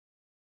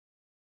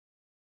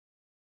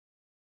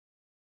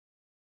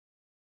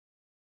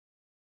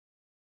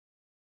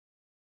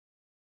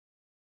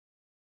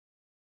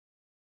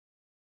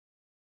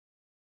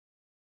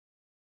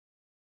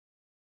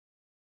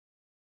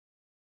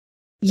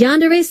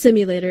Yandere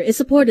Simulator is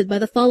supported by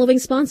the following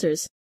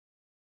sponsors.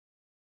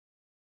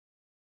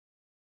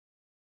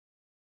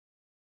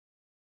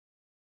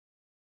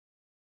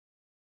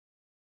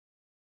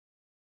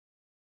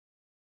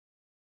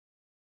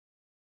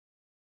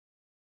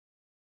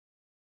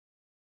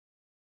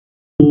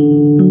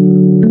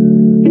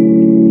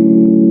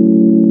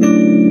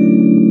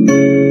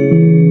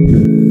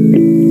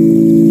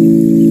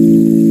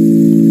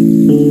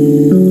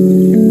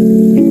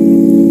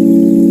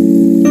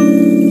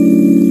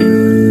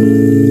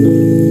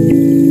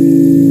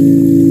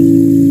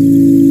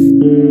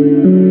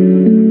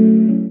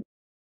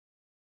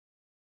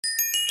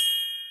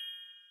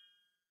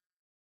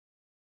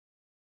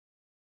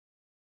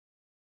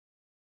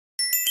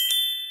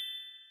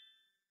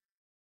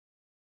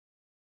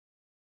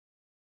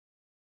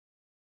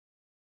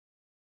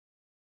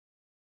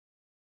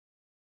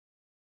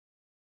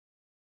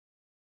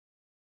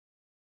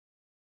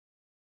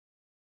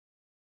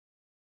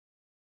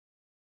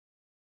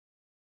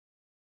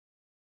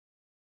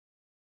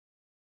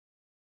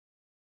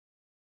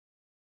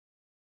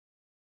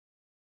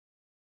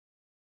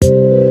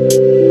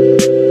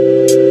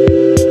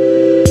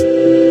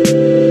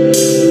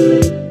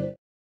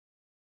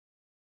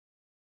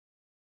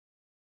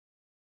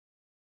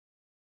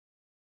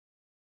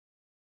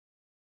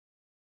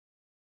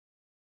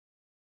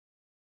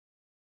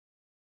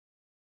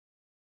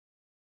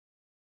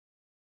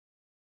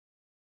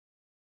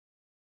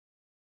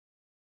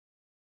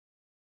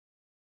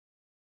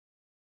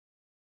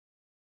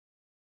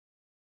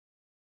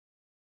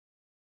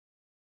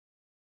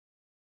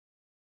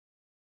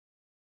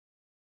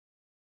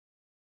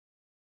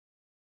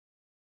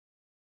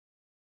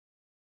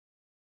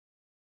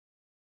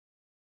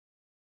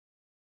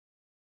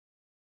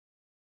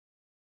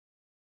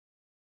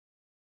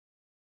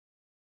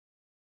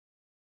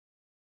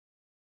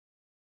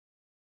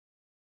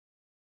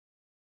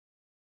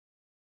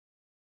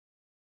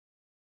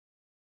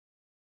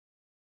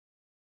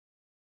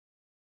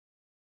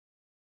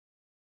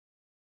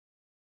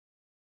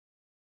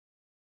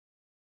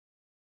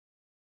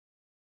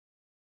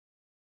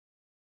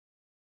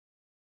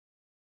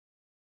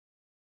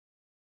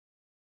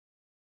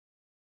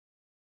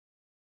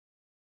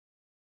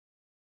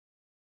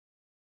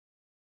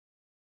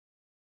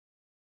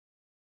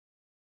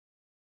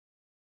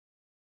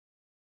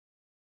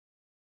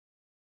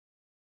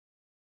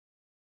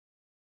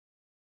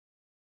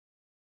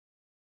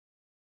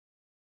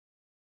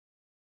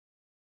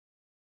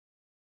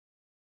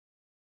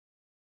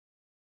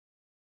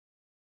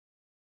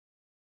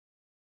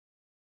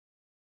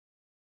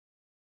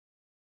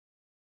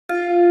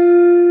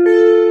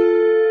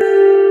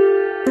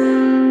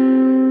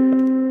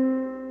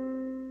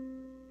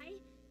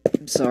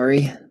 I'm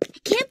sorry. I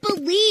can't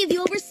believe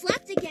you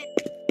overslept again.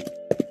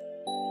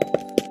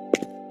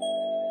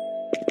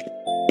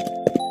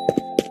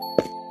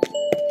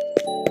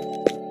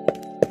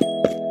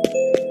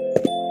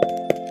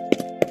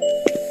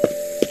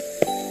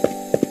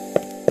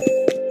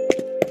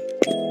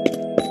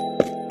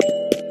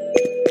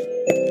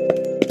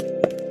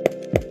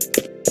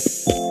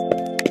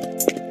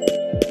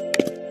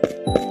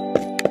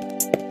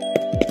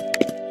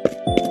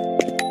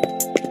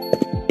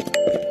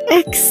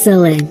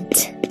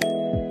 Excellent.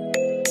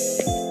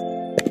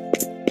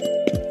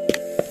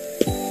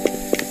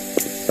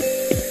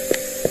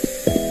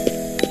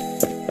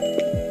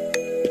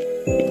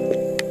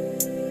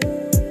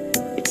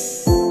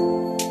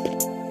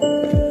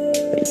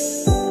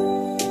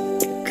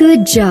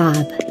 Good job.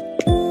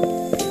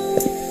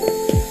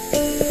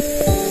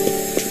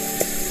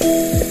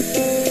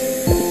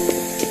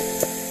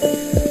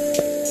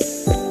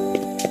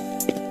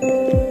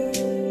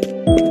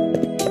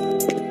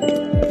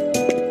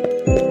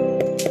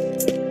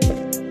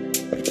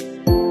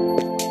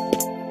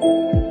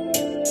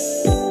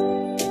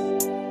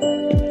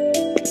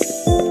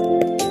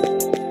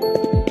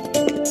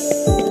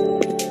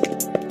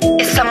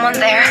 Someone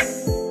there?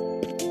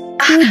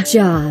 Good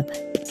job.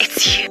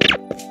 It's you.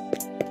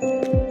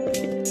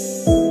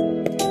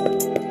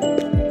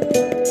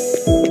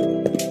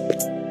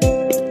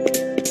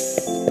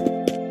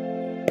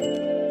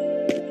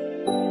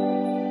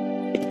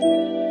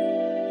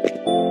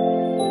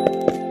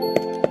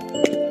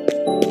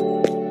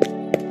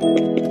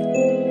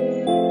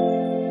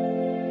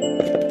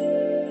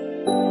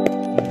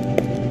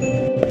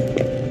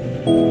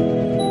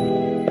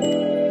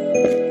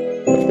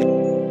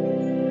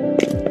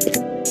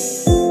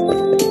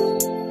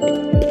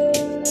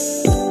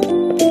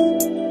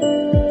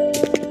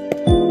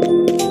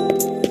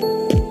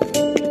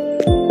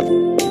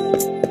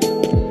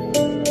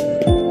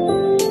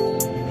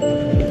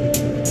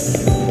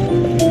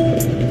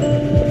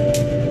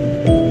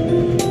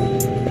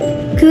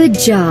 Good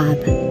job.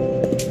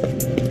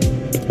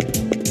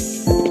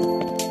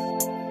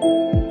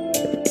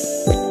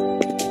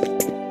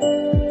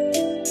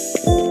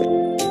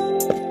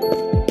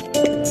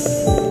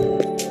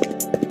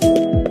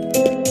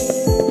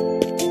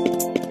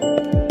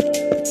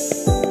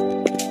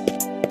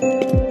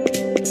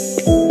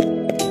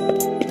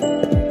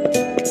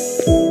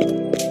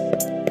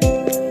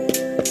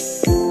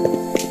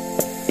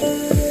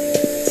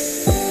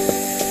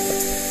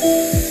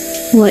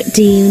 What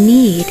do you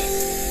need?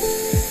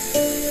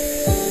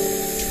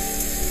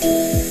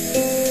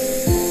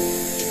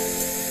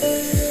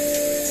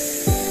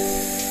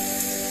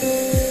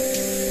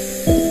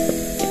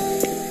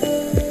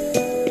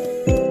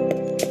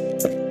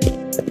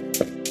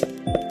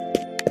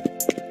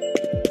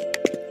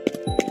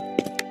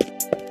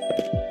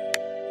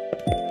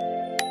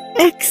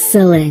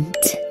 Excellent.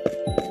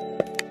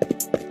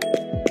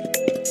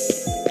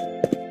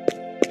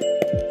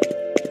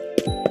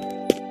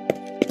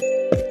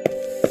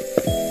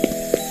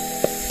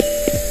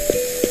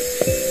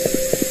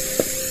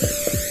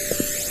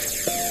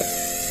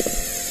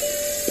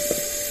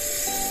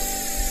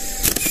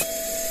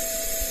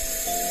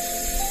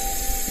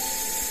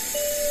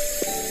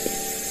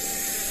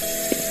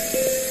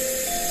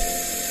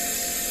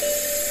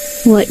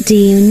 What do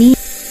you need?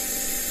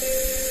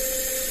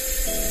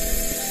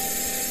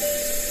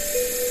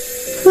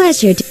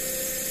 Pleasure.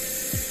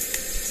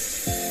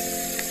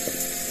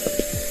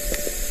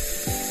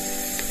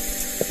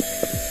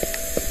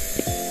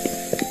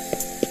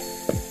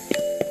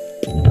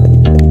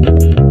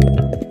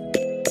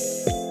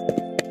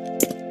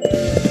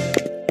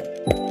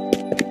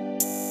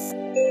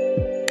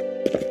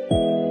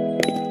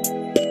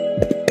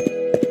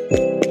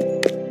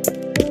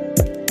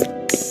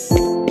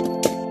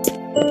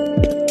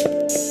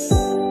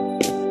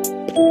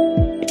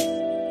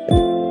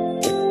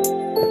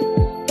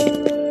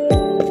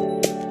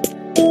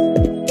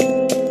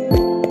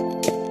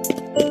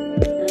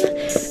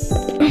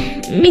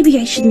 Maybe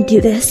I shouldn't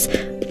do this.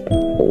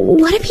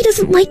 What if he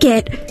doesn't like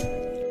it?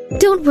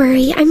 Don't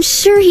worry, I'm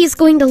sure he's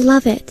going to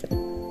love it.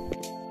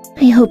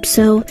 I hope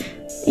so.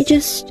 I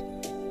just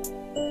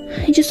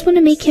want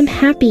to make him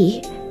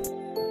happy.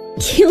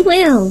 You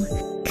will.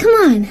 Come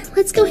on,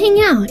 let's go hang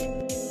out.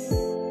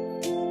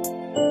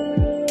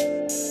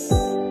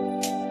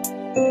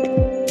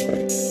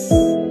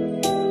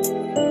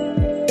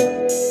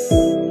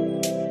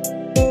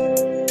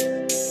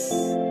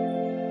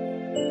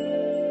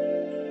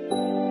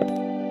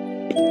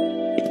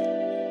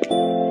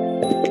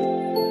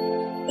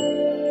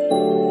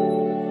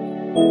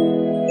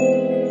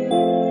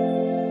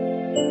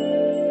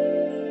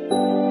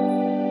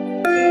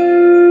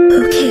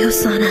 Okay,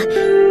 Osana.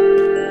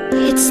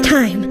 It's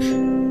time.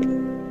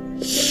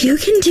 You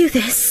can do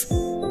this.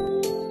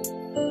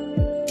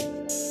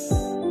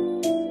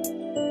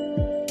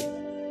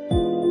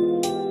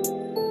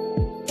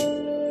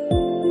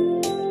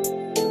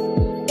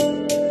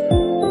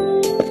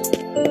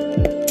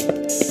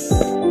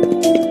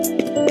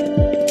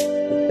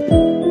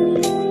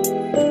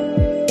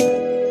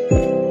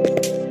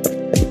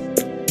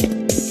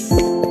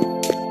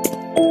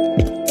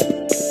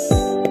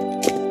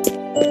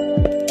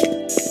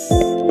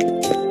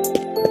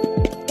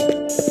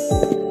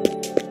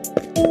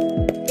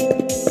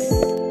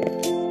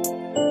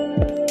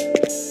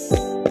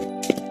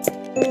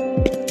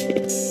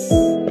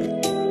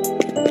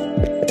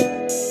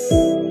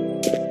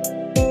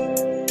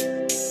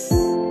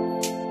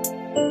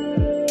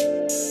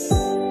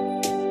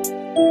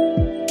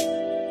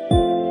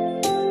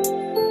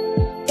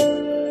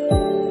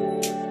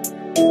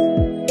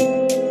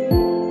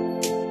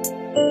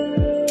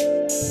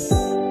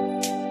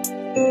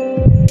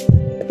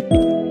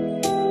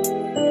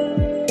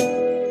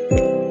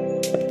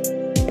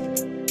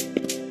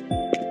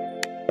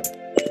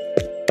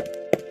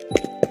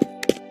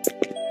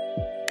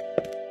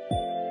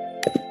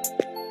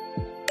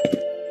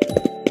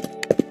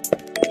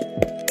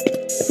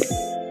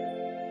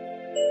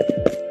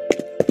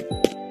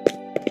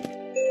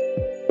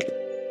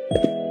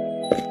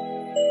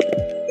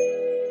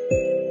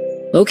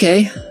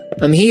 Okay,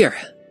 I'm here.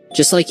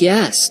 Just like you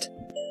asked.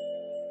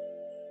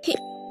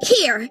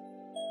 Here.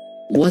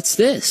 What's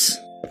this?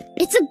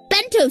 It's a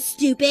bento,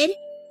 stupid.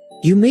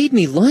 You made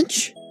me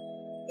lunch?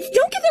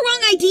 Don't get the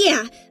wrong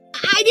idea.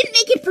 I didn't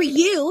make it for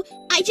you.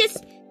 I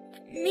just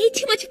made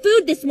too much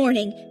food this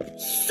morning.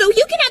 So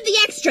you can have the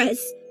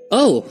extras.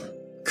 Oh,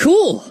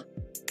 cool.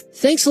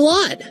 Thanks a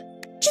lot.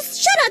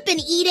 Just shut up and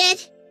eat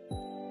it.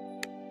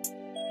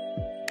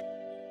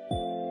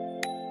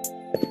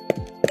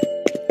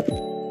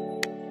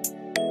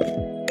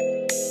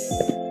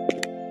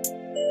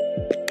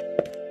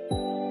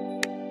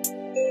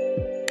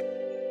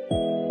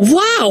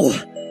 Wow!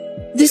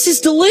 This is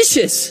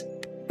delicious!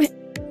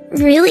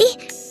 Really?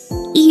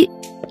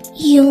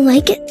 You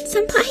like it,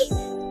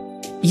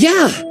 Senpai?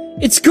 Yeah,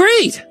 it's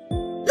great!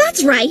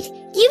 That's right.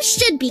 You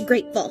should be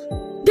grateful.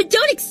 But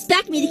don't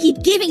expect me to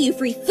keep giving you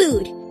free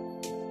food.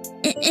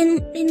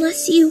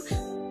 Unless you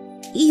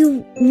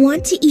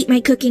want to eat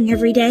my cooking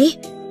every day.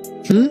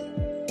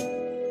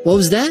 What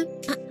was that?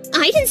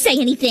 I didn't say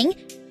anything.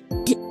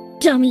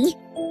 Dummy.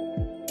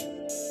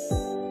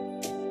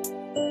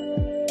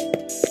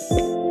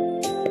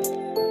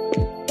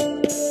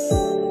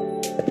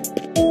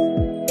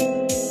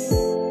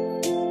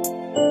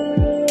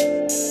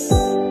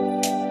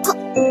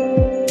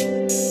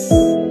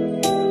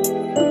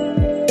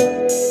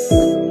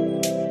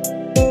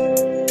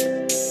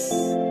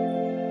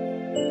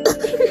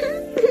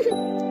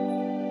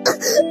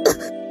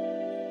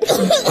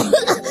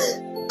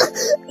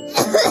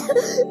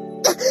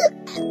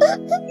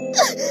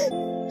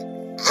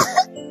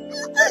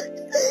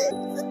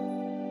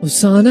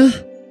 Osana?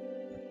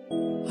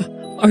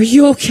 Are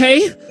you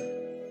okay?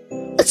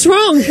 What's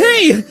wrong?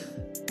 Hey!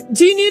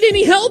 Do you need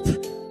any help?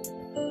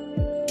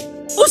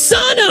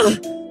 Osana!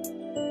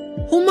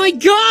 Oh my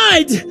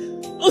god!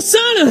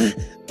 Osana!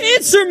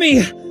 Answer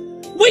me!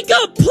 Wake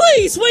up,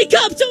 please! Wake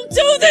up! Don't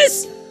do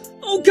this!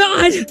 Oh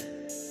god!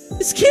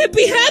 This can't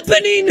be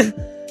happening!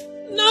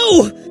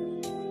 No!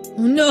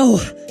 Oh no!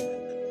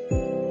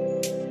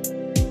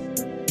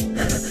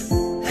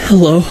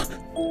 Hello?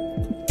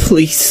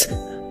 Please.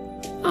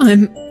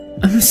 I'm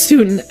a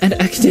student at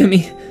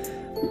Academy.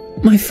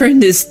 My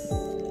friend is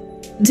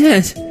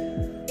dead.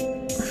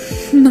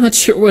 I'm not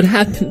sure what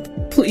happened.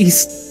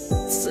 Please,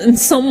 send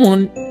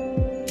someone.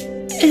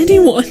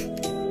 Anyone.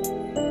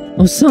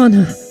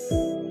 Osana.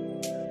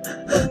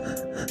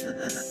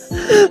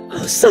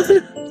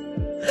 Osana.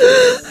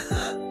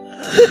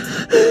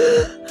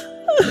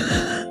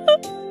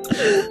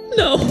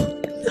 No.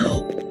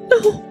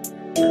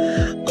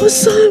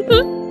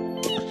 Osana.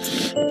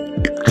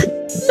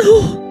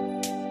 No.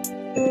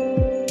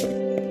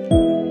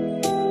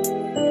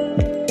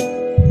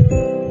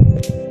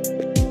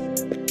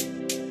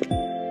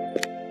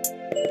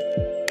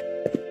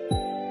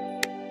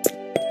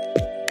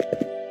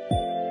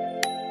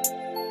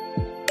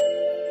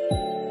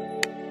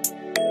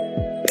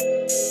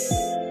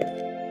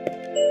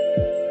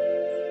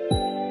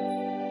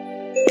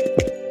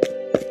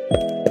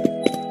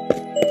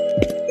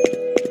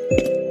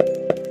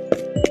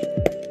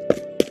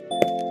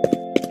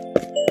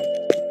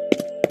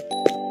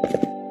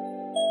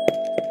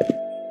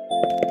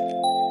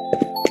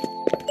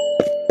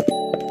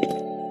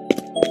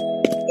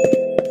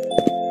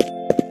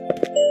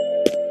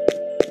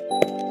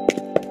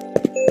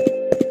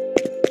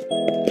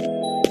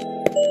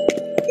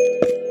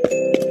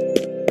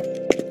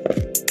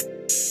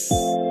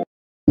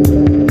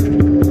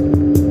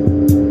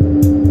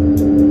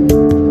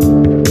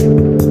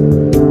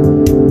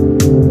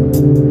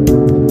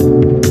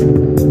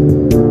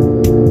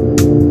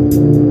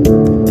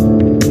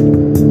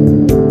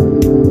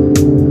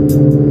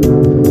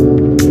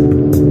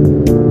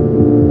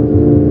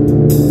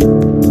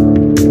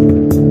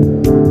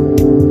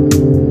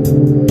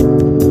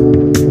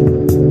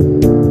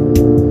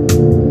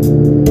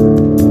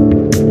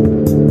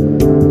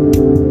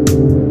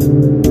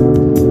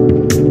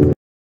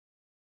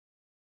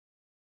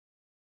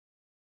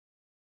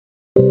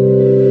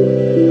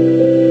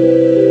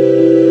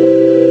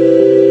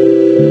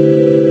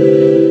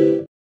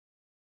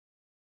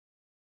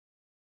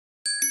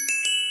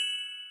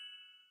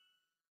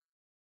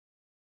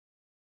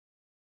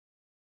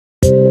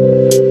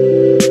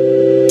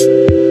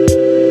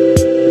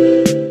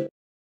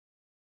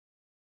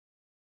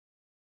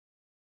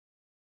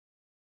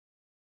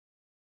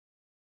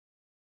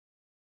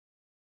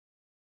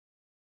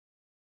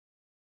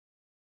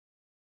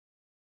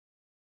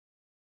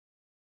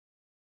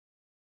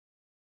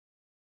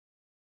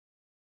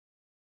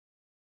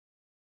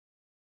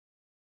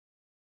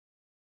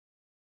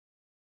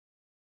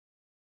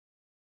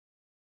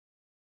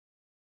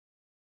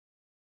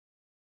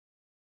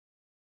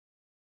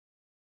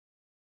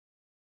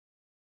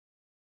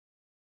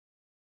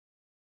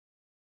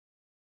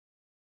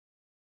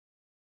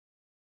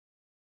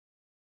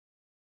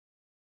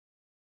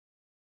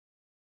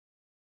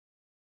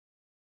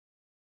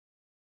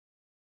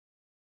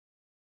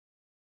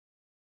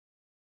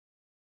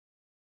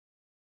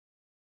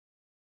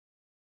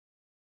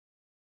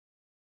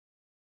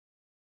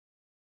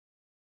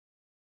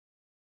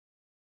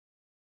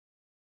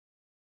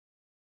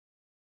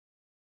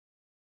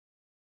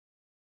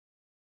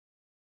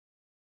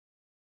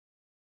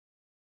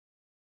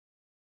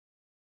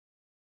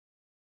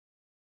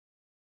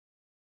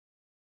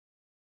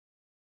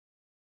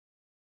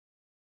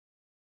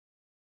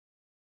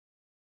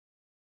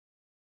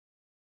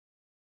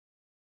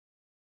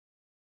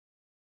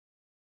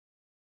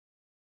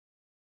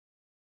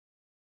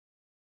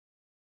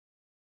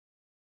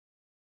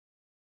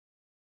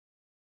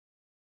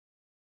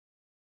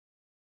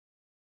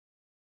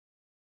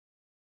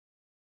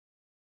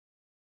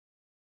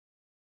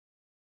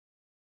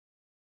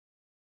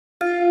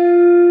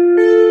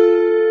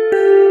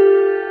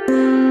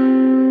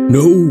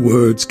 No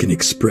words can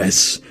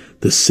express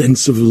the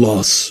sense of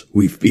loss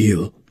we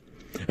feel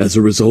as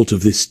a result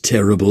of this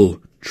terrible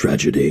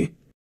tragedy.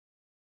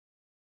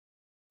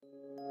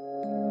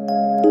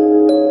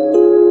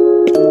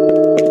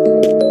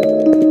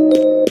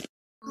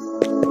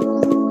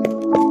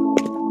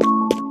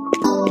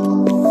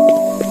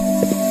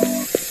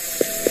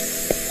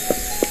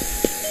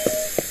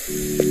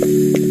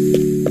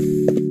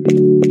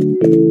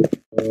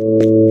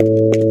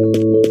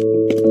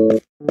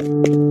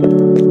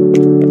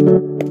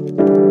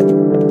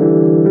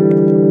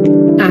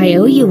 I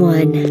owe you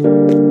one.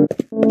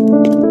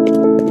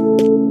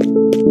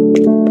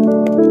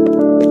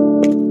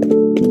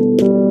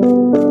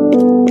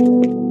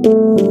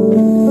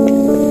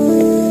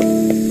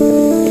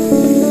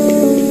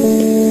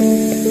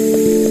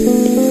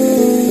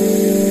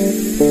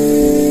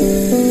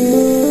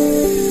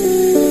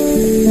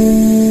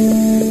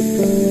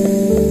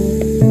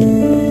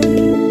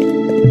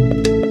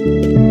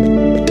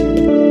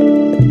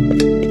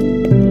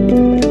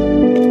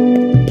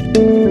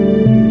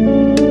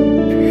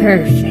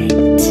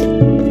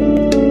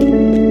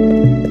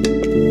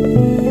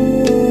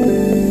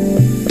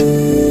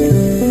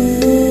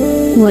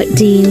 What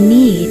do you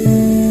need?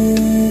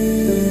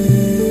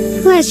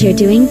 Pleasure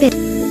doing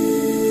business.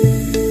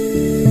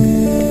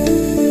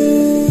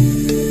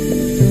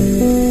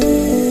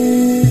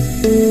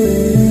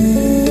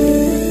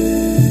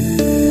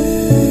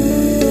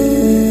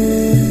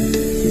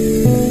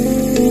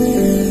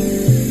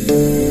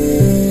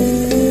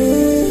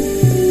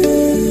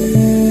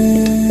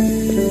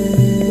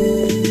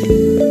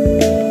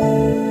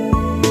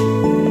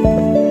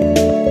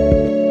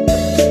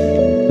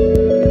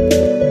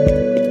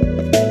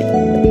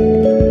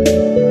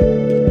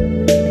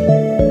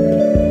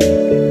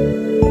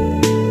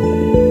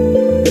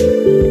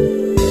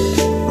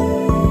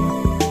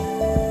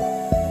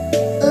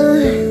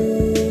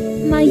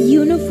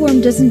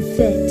 Doesn't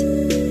fit.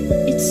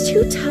 It's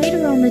too tight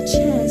around the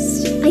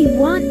chest. I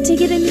want to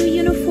get a new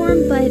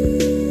uniform, but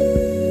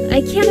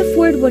I can't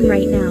afford one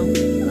right now.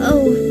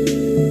 Oh,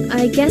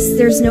 I guess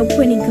there's no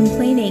point in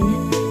complaining.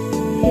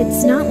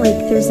 It's not like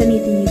there's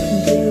anything you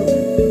can do.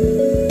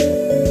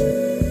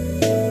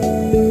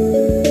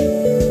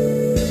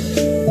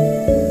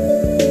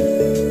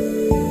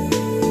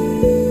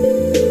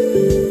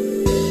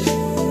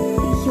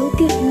 You'll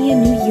get me a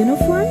new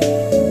uniform?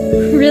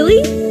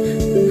 Really?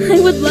 I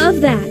would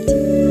love that.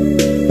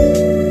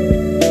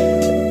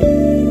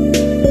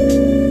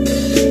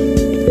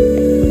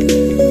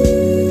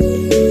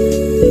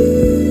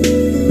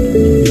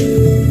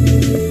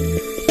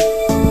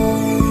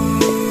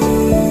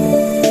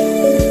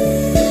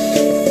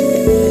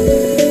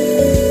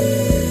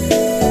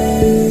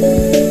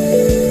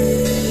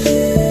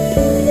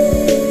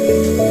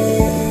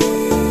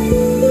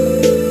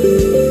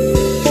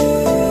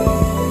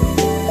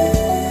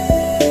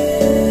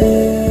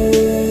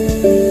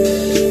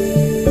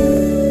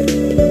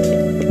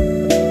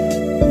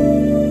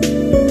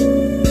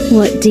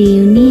 What do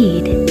you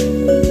need?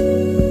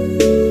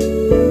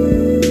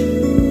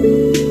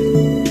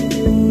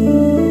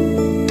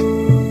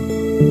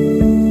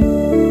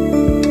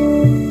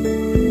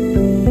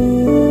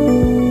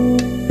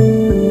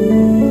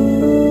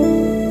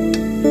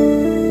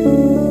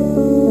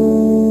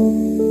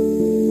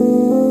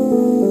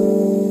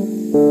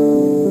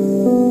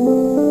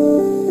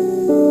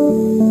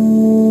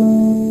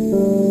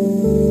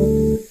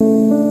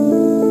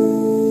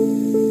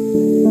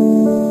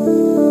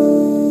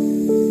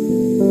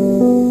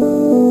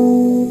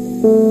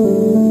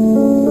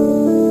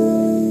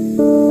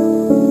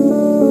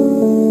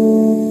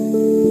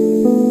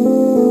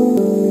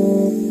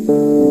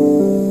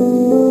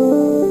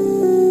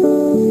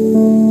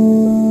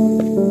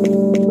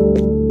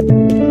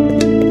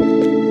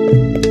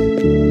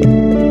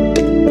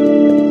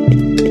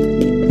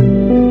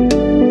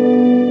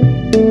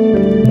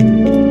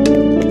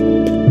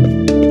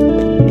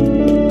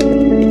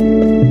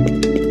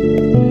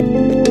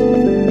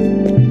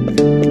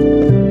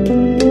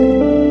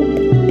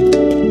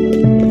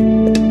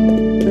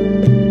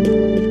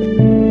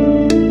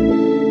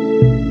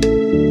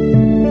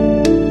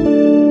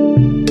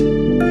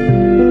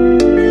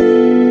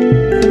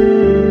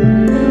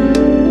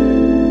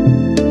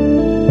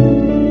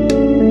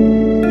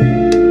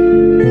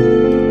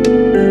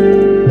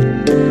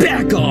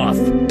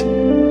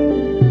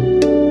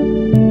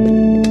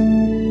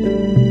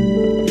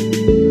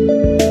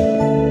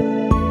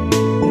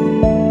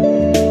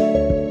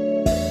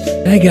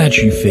 I got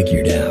you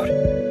figured out.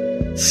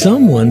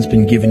 Someone's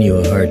been giving you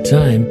a hard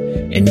time,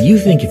 and you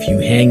think if you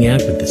hang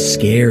out with the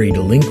scary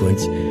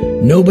delinquents,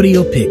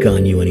 nobody'll pick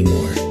on you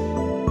anymore.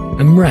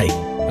 I'm right,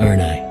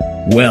 aren't I?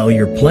 Well,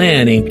 your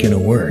plan ain't gonna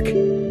work.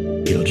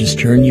 It'll just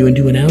turn you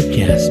into an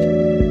outcast.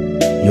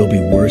 You'll be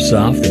worse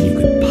off than you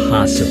could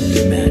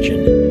possibly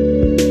imagine.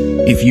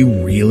 If you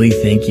really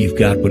think you've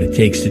got what it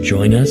takes to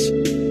join us,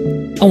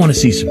 I want to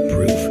see some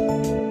proof.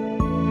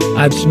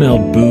 I've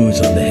smelled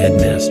booze on the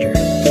headmaster.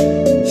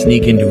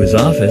 Sneak into his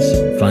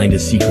office, find a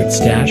secret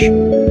stash,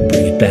 and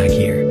bring it back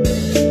here.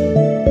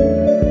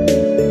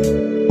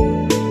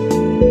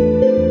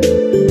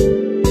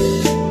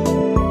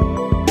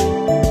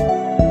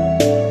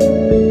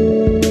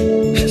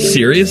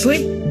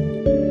 Seriously?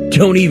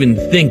 Don't even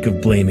think of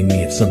blaming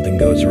me if something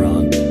goes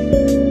wrong.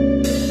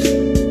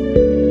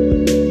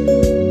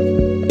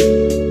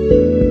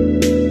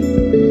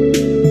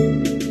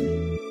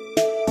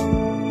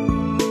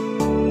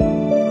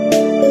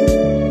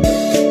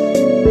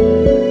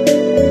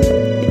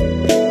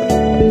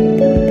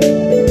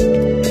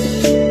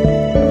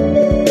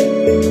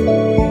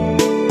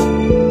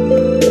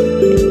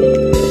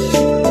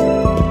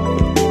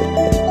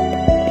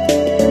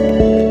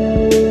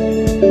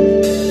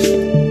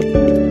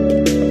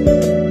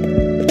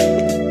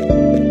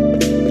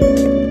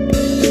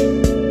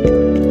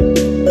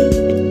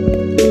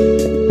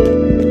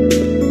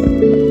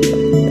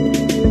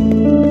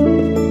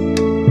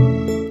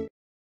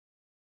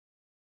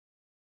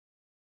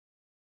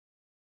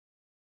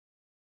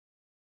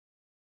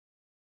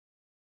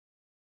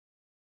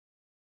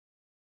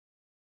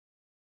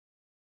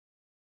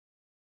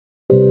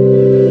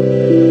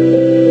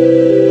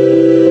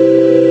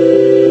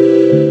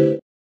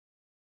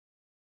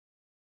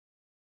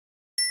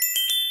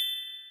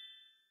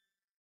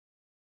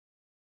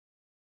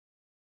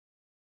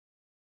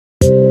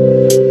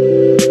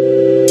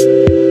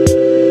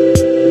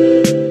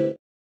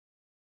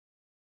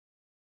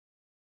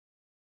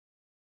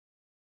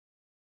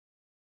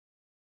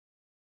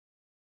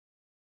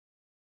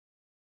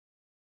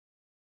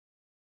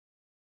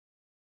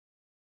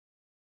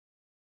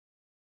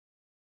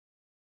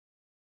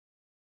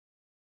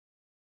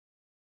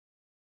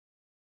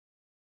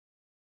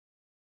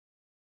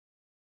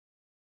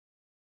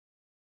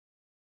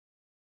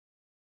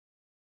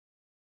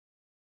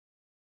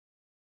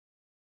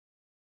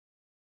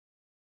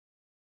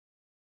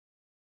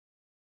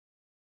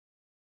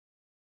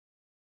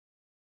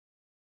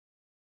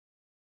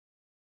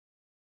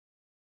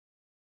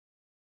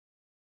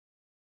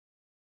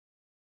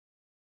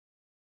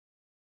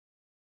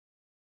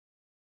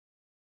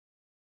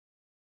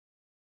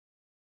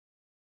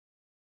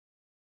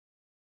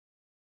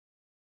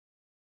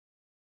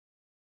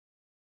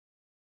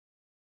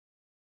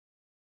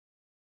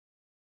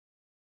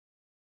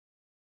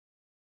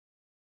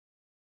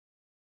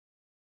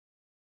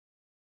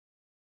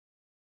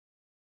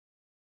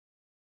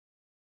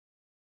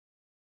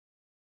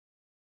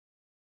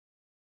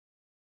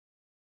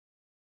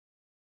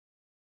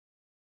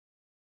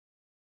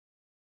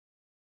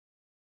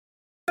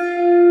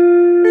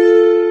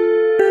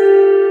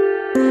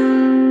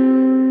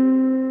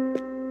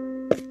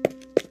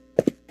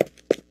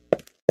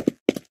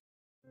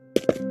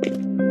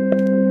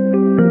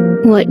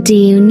 What do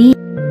you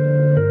need?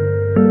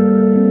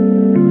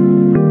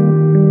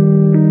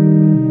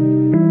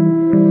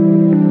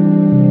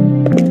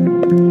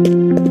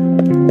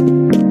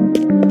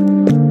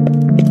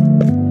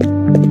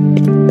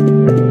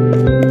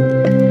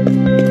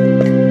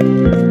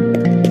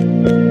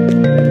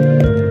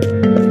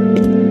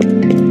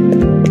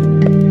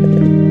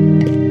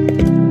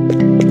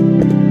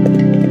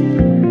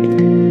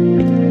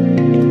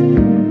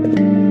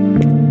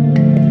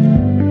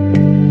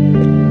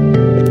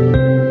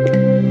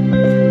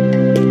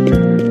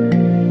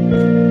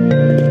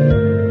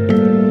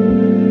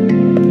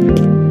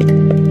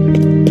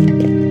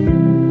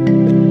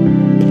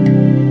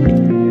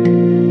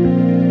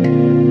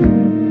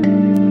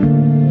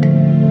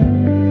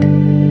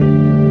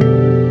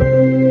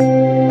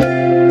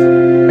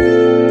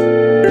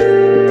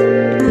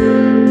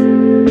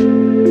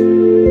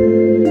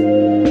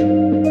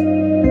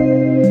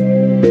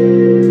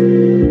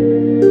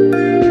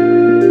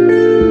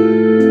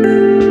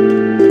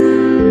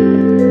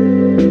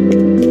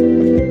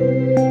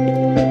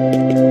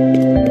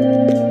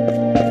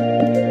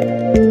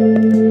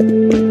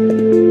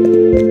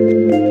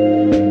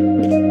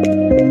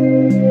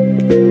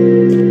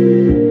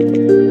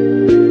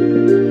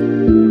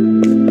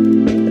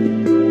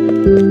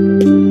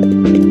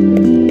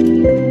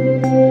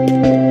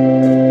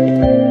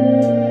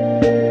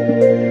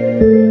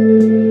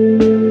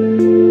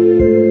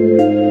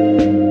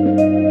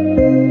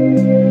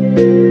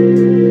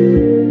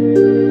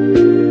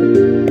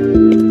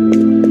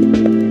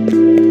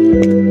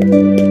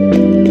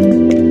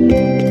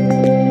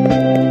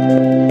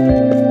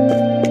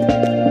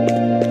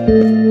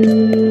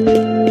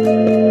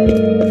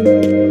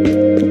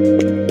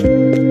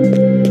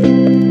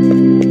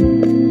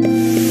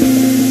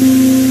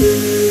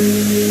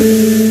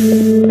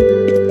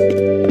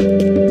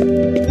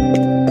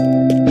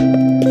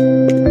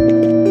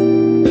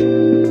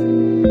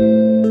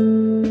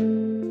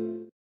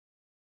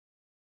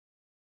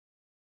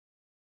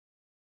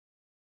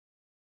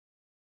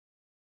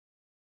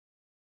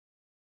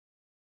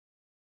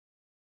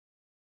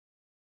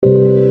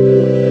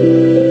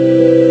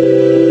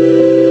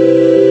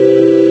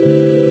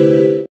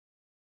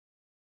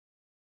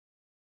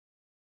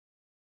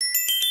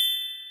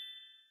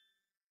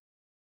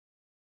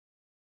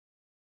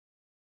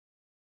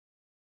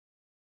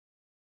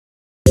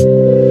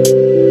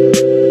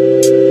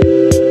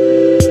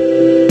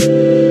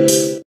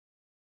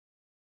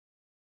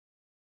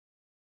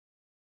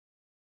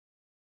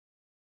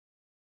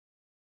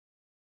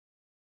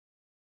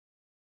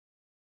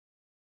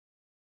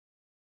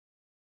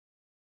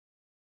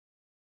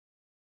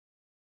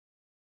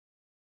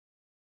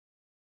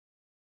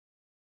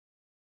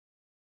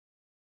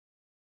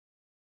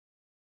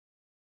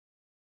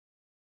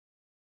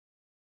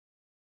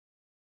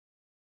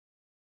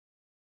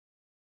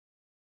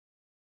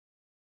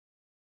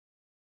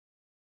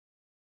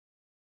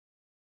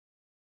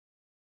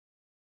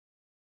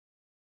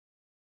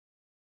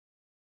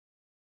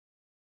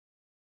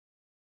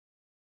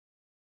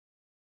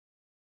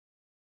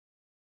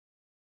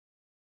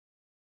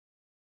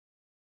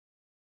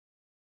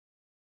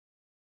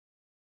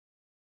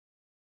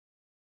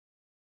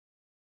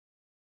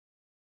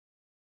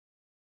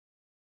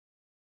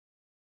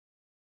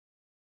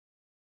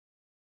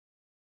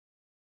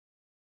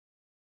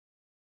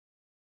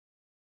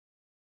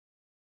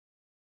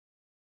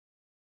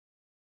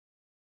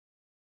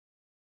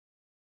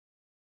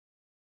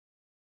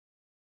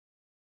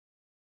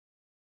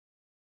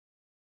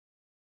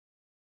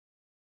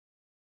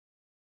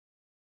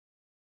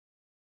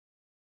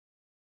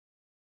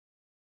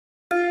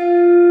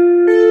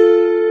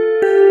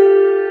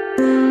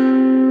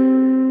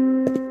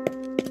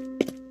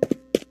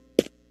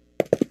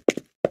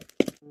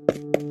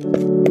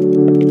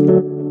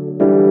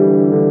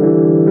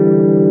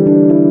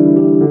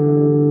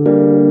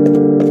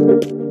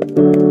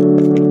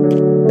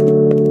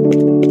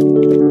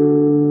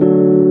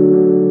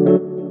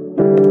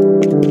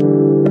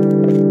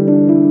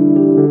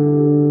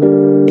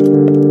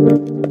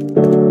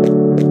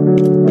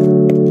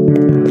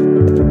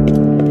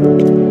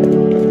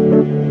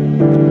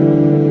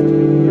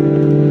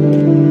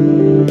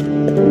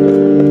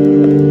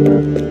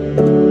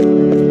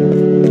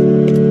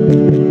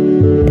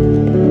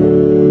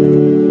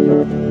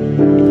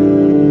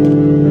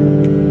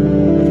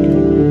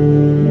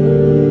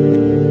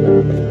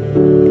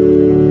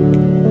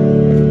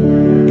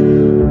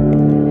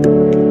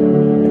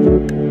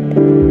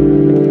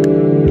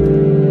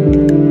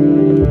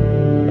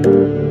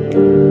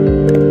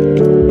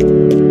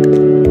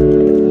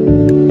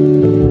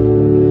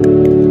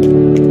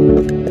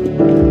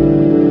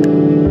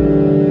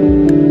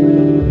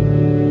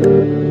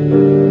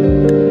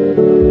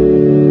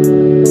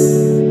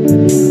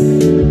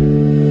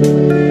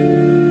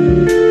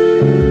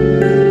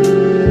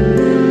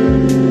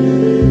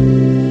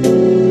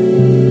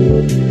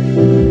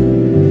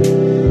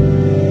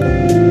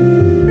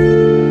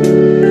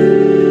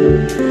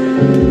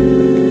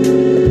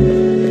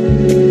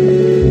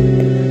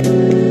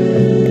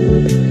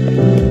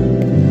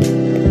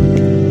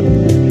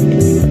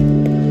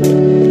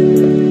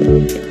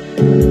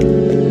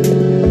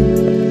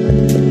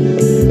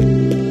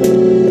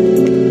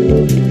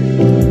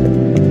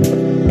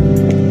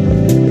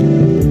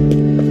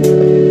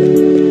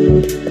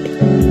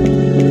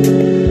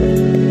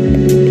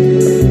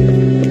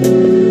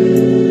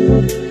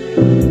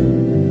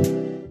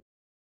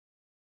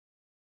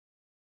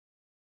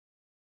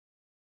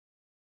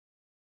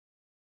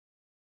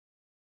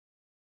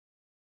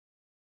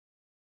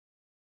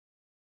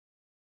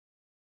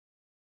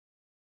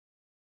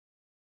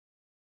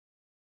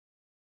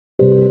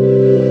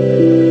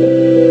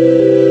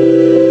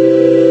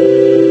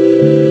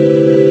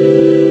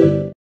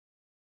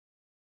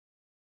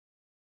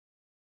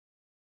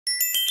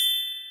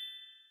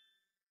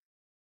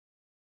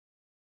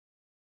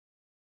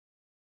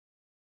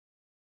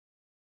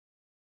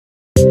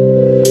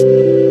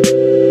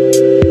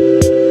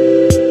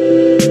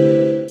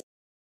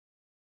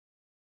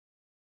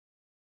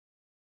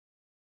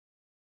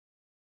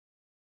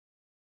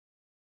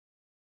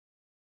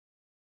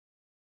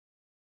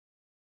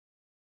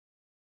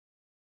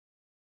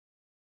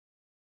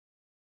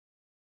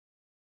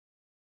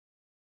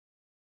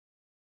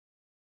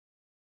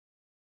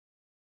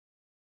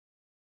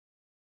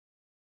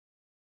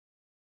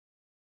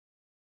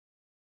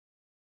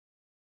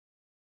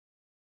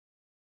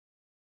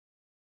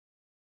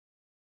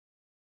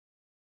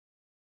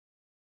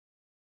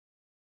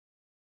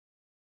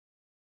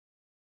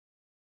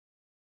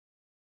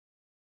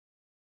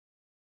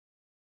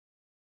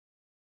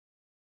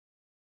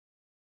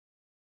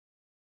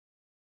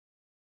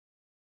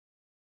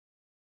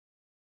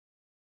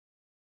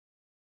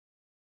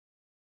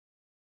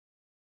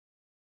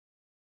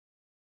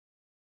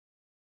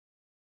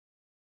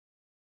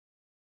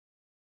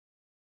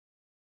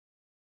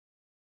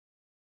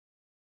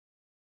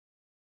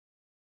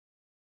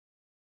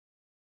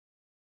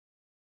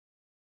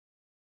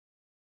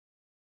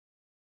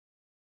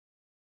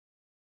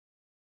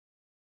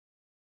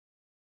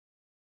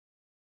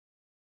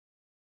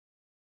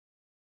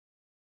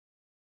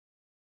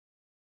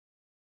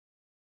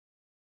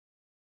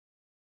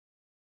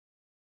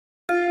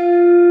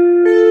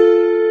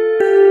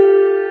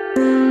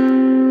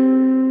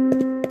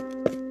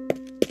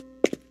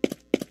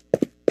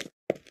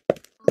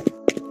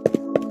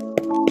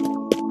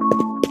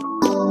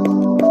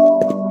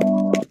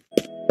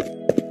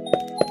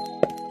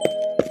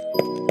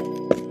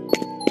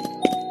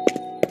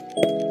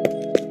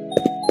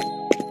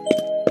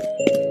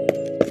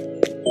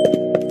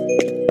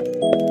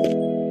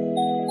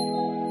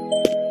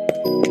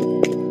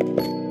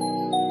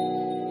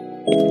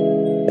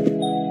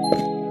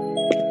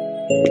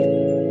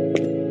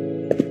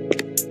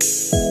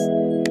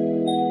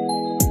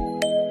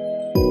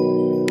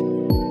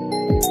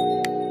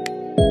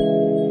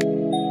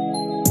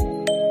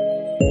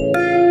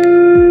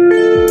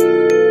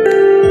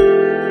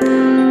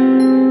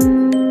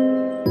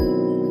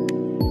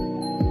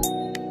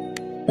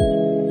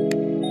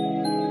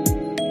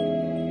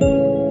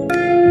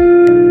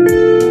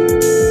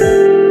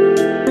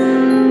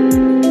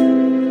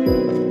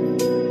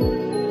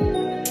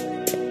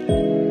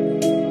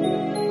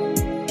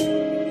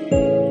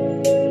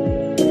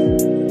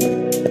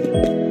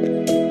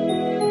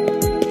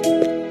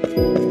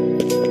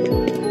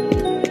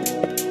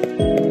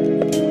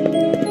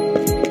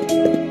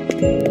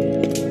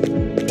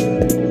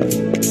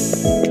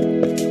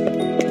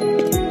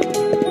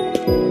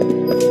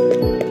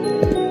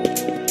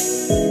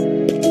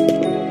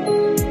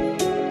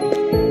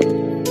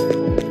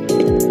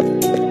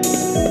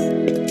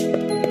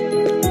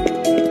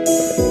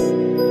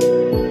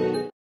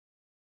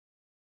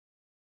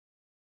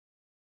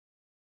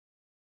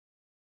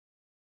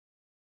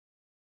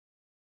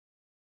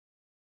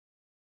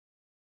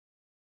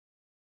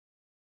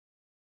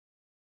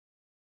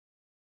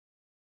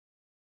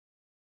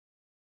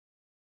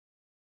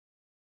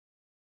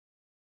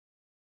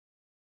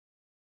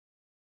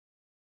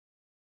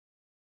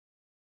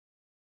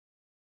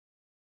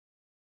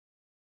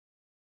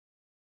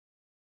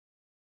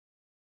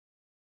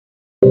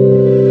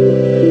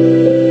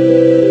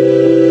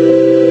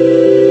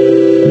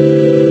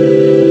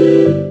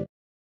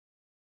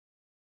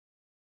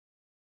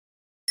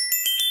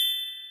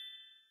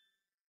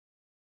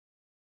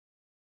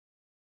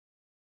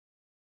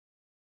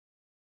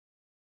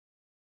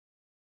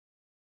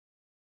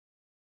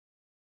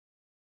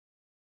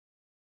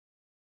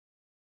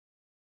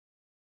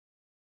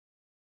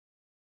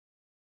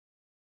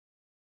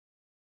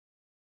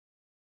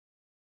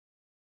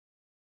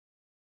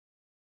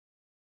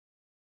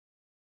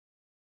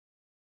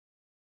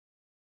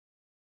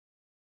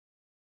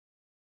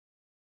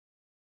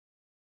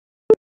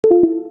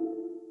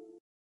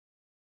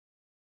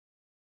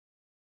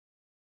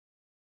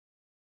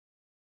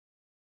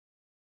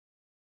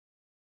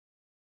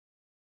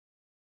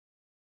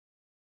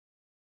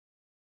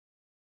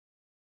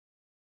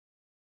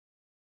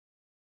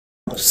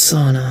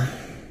 Osana.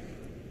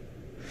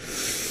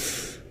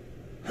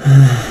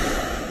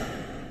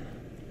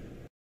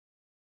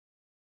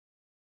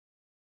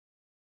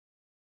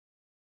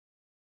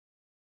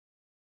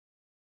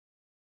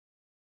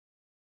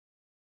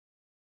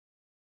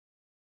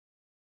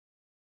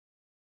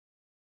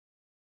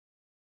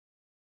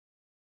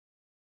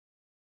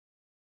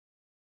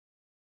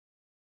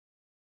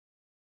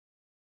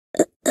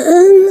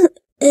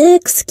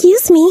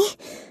 Excuse me.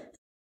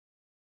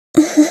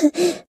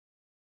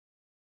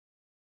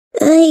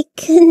 I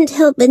couldn't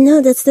help but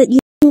notice that you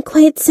seem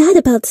quite sad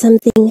about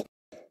something.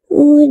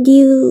 Would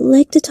you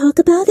like to talk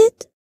about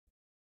it?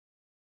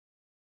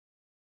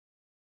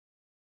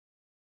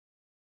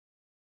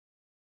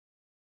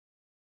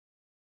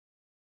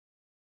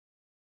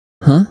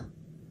 Huh?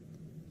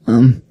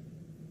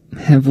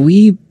 Have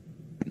we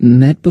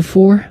met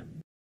before?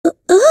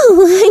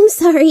 Oh, I'm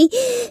sorry.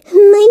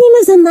 My name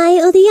is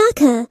Amai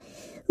Odiaka.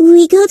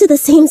 We go to the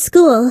same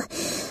school.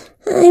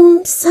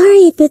 I'm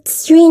sorry if it's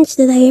strange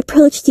that I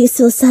approached you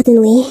so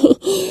suddenly.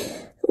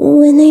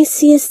 When I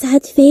see a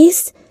sad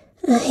face,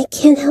 I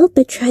can't help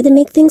but try to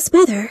make things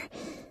better.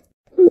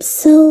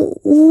 So,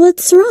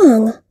 what's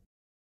wrong?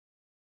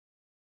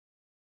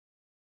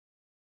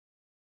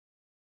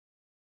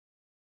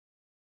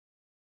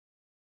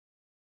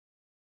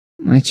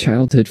 My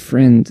childhood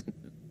friend,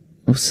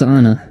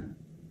 Osana.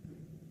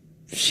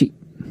 She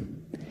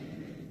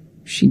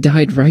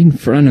died right in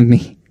front of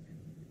me.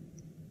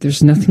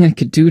 There's nothing I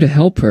could do to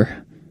help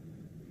her.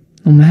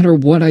 No matter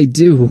what I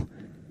do,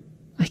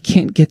 I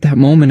can't get that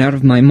moment out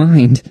of my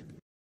mind.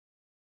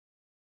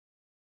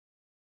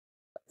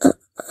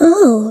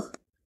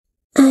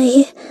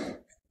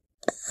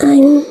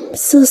 I'm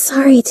so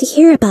sorry to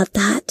hear about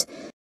that.